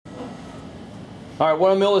All right,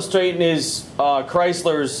 what I'm illustrating is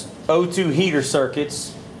Chrysler's O2 heater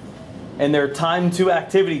circuits and their time to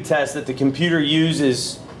activity test that the computer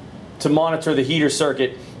uses to monitor the heater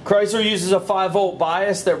circuit. Chrysler uses a 5-volt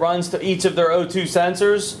bias that runs to each of their O2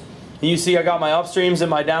 sensors. And you see I got my upstreams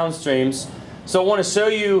and my downstreams. So I want to show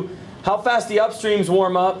you how fast the upstreams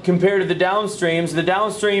warm up compared to the downstreams. The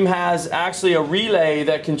downstream has actually a relay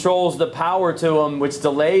that controls the power to them, which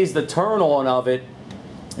delays the turn on of it.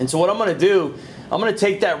 And so what I'm going to do, I'm going to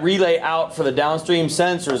take that relay out for the downstream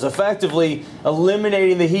sensors, effectively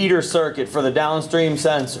eliminating the heater circuit for the downstream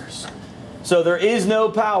sensors. So there is no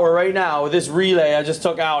power right now with this relay I just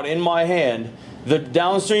took out in my hand. The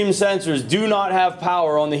downstream sensors do not have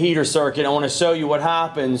power on the heater circuit. I want to show you what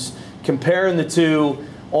happens comparing the two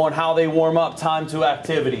on how they warm up time to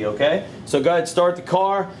activity, okay? So go ahead, start the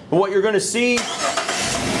car. And what you're going to see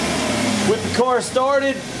with the car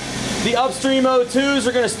started, the upstream O2s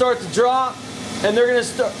are going to start to drop, and they're going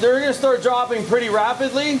to start dropping pretty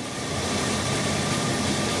rapidly.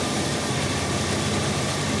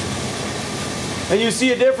 And you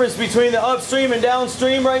see a difference between the upstream and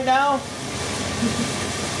downstream right now.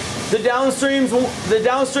 The downstream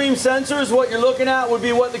sensors, what you're looking at would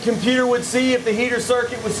be what the computer would see if the heater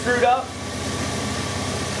circuit was screwed up.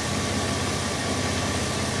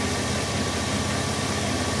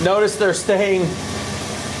 Notice they're staying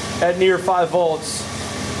at near 5 volts.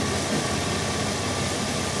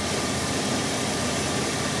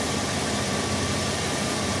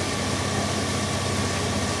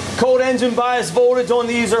 Cold engine bias voltage on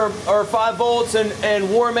these are 5 volts,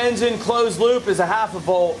 and warm engine closed loop is a 1/2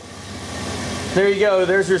 volt. There you go,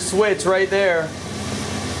 there's your switch right there.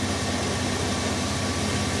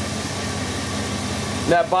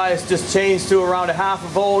 That bias just changed to around a 1/2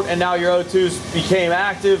 volt, and now your O2s became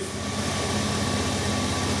active.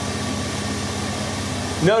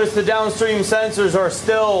 Notice the downstream sensors are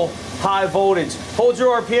still high voltage. Hold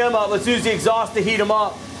your RPM up, let's use the exhaust to heat them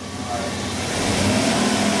up.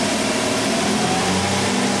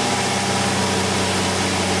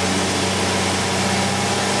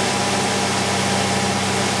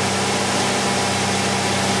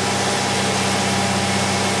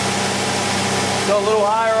 Go a little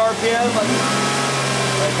higher RPM,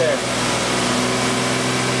 right there.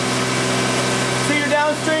 See your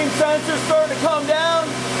downstream sensors starting to come down.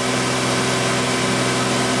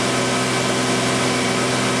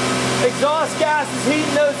 Exhaust gas is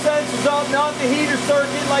heating those sensors up, not the heater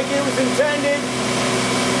circuit like it was intended.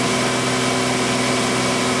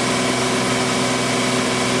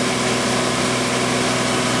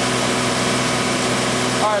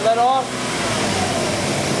 All right, let off.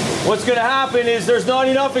 What's going to happen is there's not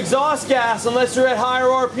enough exhaust gas unless you're at higher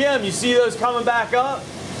RPM. You see those coming back up?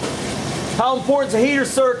 How important is a heater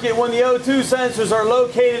circuit when the O2 sensors are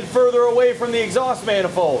located further away from the exhaust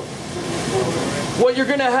manifold? What you're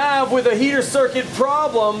going to have with a heater circuit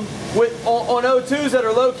problem on O2s that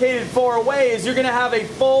are located far away is you're going to have a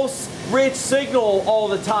false rich signal all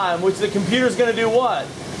the time, which the computer's going to do what?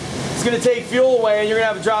 It's going to take fuel away, and you're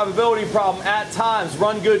going to have a drivability problem at times.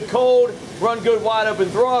 Run good cold, run good wide open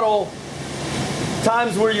throttle.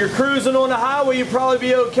 Times where you're cruising on the highway, you'd probably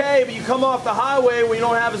be okay, but you come off the highway where you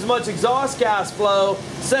don't have as much exhaust gas flow,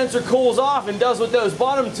 sensor cools off and does what those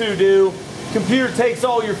bottom two do. Computer takes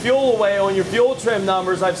all your fuel away on your fuel trim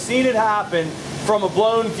numbers. I've seen it happen from a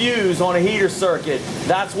blown fuse on a heater circuit.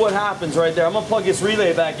 That's what happens right there. I'm going to plug this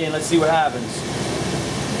relay back in. Let's see what happens.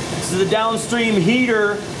 This is the downstream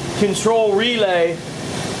heater control relay.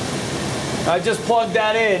 I just plugged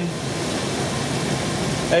that in,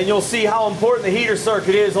 and you'll see how important the heater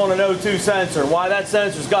circuit is on an O2 sensor. Why that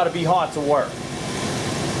sensor's got to be hot to work.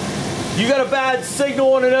 You got a bad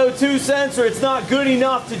signal on an O2 sensor, it's not good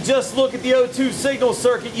enough to just look at the O2 signal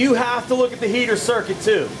circuit. You have to look at the heater circuit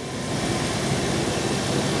too.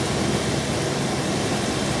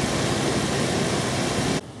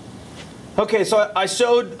 Okay, so I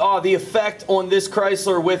showed the effect on this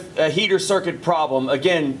Chrysler with a heater circuit problem.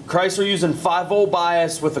 Again, Chrysler using 5-volt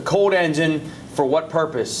bias with a cold engine for what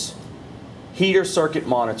purpose? Heater circuit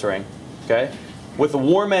monitoring, okay? With a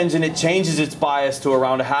warm engine, it changes its bias to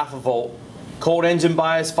around a 1/2 volt. Cold engine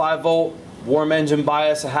bias, 5 volt. Warm engine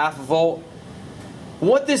bias, a 1/2 volt.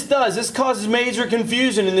 What this does, this causes major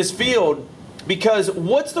confusion in this field, because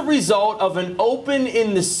what's the result of an open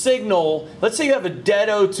in the signal? Let's say you have a dead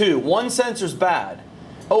O2. One sensor's bad.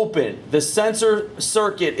 Open. The sensor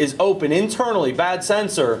circuit is open internally, bad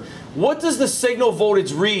sensor. What does the signal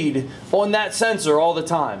voltage read on that sensor all the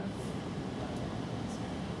time?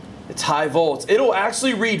 It's high volts. It'll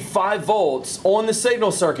actually read 5 volts on the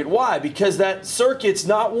signal circuit. Why? Because that circuit's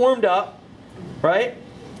not warmed up, right?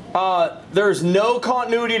 there's no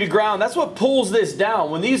continuity to ground. That's what pulls this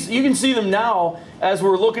down. When these, you can see them now as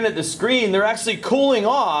we're looking at the screen, they're actually cooling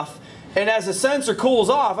off. And as the sensor cools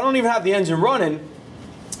off, I don't even have the engine running,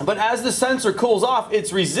 but as the sensor cools off,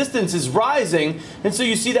 its resistance is rising, and so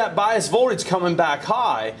you see that bias voltage coming back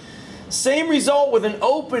high. Same result with an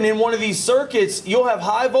open in one of these circuits. You'll have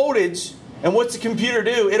high voltage, and what's the computer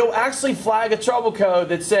do? It'll actually flag a trouble code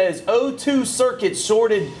that says O2 circuit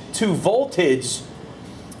shorted to voltage,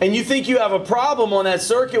 and you think you have a problem on that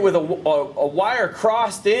circuit with a wire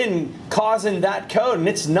crossed in causing that code, and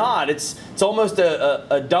it's not. It's almost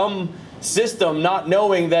a dumb system not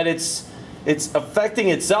knowing that it's affecting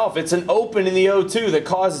itself. It's an open in the O2 that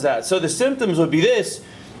causes that. So the symptoms would be this.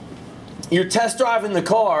 You're test driving the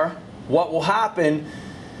car. What will happen?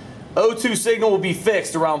 O2 signal will be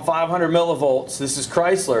fixed around 500 millivolts. This is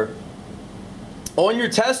Chrysler. On your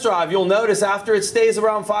test drive, you'll notice after it stays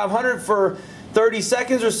around 500 for 30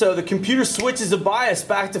 seconds or so, the computer switches the bias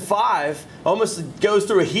back to 5, almost goes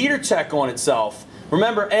through a heater check on itself.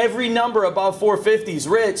 Remember, every number above 450 is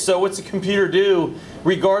rich, so what's the computer do?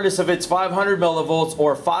 Regardless if it's 500 millivolts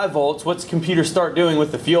or 5 volts, what's the computer start doing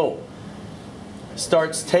with the fuel?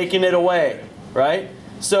 Starts taking it away, right?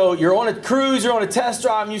 So you're on a cruise, you're on a test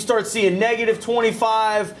drive, and you start seeing negative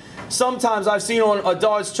 25. Sometimes I've seen on a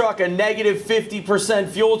Dodge truck a negative 50%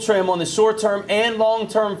 fuel trim on the short-term and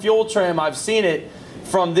long-term fuel trim. I've seen it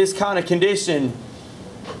from this kind of condition.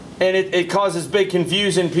 And it causes big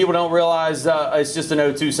confusion. People don't realize it's just an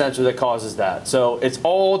O2 sensor that causes that. So it's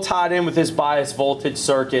all tied in with this bias voltage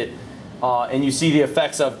circuit. And you see the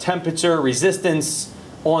effects of temperature, resistance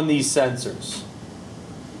on these sensors.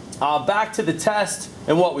 Back to the test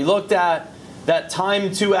and what we looked at, that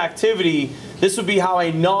time to activity. This would be how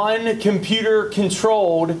a non-computer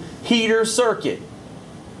controlled heater circuit,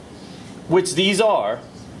 which these are,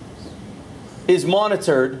 is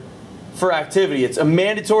monitored for activity. It's a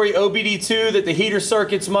mandatory OBD2 that the heater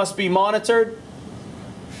circuits must be monitored,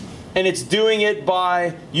 and it's doing it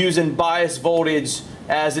by using bias voltage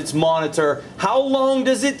as its monitor. How long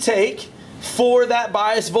does it take for that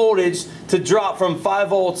bias voltage to drop from 5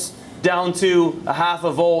 volts down to a half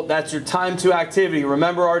a volt? That's your time to activity.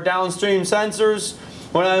 Remember our downstream sensors?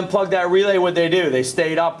 When I unplugged that relay, what'd they do? They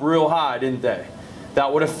stayed up real high, didn't they?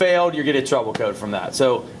 That would have failed. You get a trouble code from that.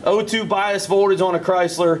 So O2 bias voltage on a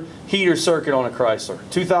Chrysler, heater circuit on a Chrysler.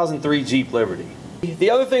 2003 Jeep Liberty. The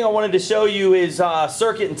other thing I wanted to show you is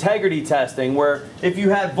circuit integrity testing, where if you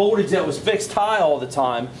had voltage that was fixed high all the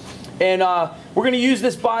time, and we're going to use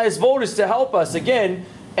this bias voltage to help us again.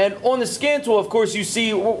 And on the scan tool, of course, you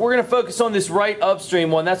see we're going to focus on this right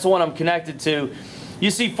upstream one. That's the one I'm connected to. You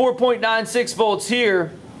see 4.96 volts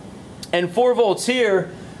here and 4 volts here.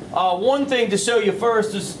 One thing to show you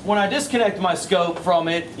first is when I disconnect my scope from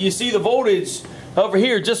it, you see the voltage over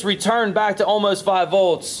here just returned back to almost 5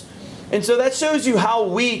 volts. And so that shows you how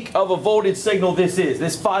weak of a voltage signal this is.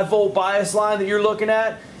 This 5 volt bias line that you're looking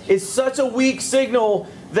at is such a weak signal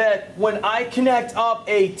that when I connect up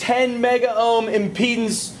a 10 mega ohm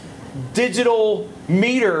impedance digital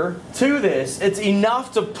meter to this, it's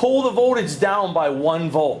enough to pull the voltage down by 1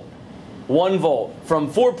 volt. 1 volt. From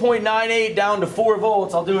 4.98 down to 4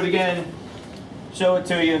 volts. I'll do it again. Show it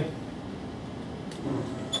to you.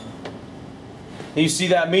 You see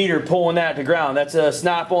that meter pulling that to ground. That's a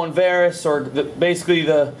snap-on Varus, or basically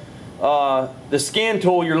the scan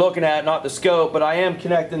tool you're looking at, not the scope, but I am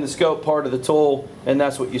connecting the scope part of the tool, and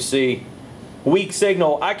that's what you see. Weak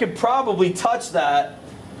signal. I could probably touch that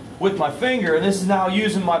with my finger, and this is now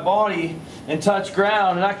using my body and touch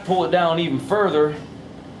ground, and I can pull it down even further.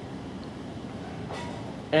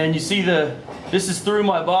 And you see this is through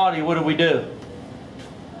my body. What do we do?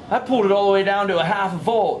 I pulled it all the way down to a half a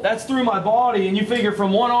volt. That's through my body, and you figure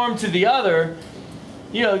from one arm to the other,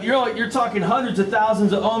 you know, you're talking hundreds of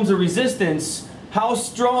thousands of ohms of resistance. How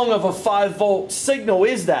strong of a 5 volt signal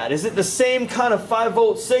is that? Is it the same kind of 5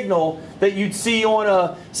 volt signal that you'd see on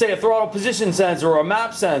a, say, a throttle position sensor or a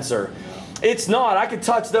map sensor? It's not. I could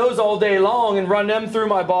touch those all day long and run them through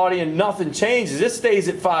my body and nothing changes. It stays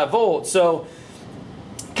at 5 volts. So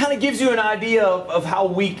kind of gives you an idea of how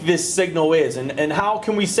weak this signal is, and how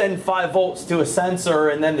can we send 5 volts to a sensor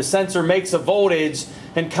and then the sensor makes a voltage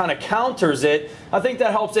and kind of counters it. I think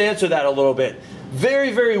that helps answer that a little bit.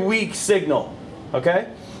 Very, very weak signal,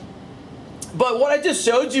 okay? But what I just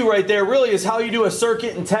showed you right there really is how you do a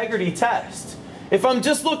circuit integrity test. If I'm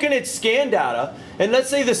just looking at scan data, and let's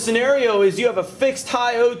say the scenario is you have a fixed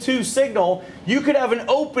high O2 signal, you could have an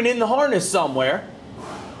open in the harness somewhere,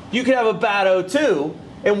 you could have a bad O2,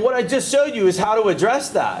 and what I just showed you is how to address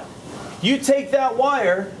that. You take that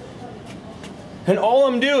wire, and all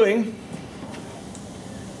I'm doing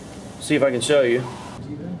see if I can show you.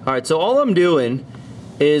 All right, so all I'm doing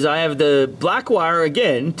is I have the black wire,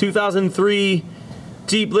 again, 2003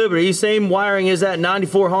 Jeep Liberty, same wiring as that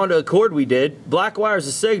 94 Honda Accord we did. Black wire is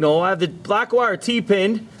a signal. I have the black wire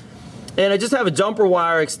T-pinned, and I just have a jumper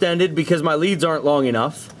wire extended because my leads aren't long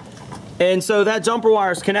enough. And so that jumper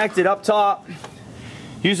wire is connected up top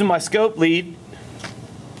using my scope lead,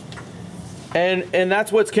 and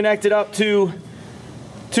that's what's connected up to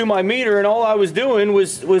my meter. And all I was doing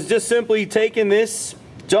was just simply taking this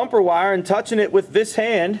jumper wire and touching it with this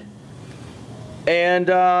hand, and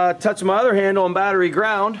touching my other hand on battery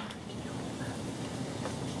ground.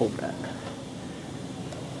 Hold that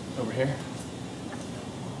over here.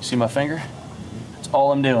 See my finger? That's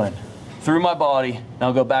all I'm doing. Through my body. Now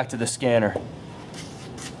I'll go back to the scanner.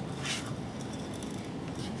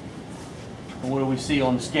 And what do we see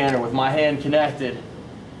on the scanner with my hand connected?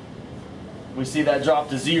 We see that drop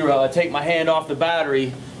to 0. I take my hand off the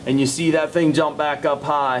battery and you see that thing jump back up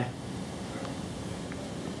high.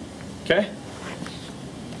 Okay?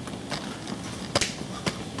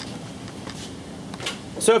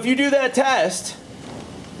 So if you do that test,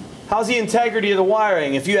 how's the integrity of the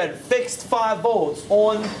wiring? If you had fixed 5 volts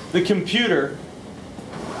on the computer,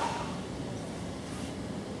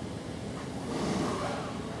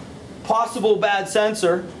 possible bad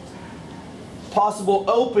sensor, possible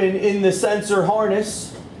open in the sensor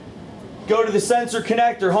harness, go to the sensor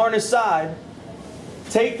connector, harness side,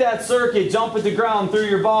 take that circuit, jump at the ground through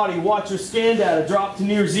your body, watch your scan data drop to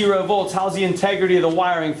near 0 volts. How's the integrity of the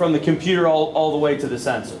wiring from the computer all the way to the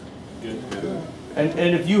sensor? Good.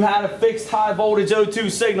 And if you had a fixed high voltage O2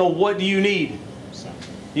 signal, what do you need?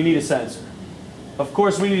 You need a sensor. Of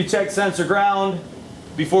course, we need to check sensor ground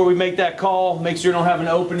before we make that call. Make sure you don't have an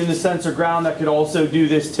open in the sensor ground. That could also do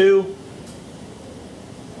this too.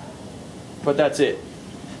 But that's it.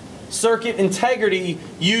 Circuit integrity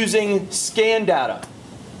using scan data.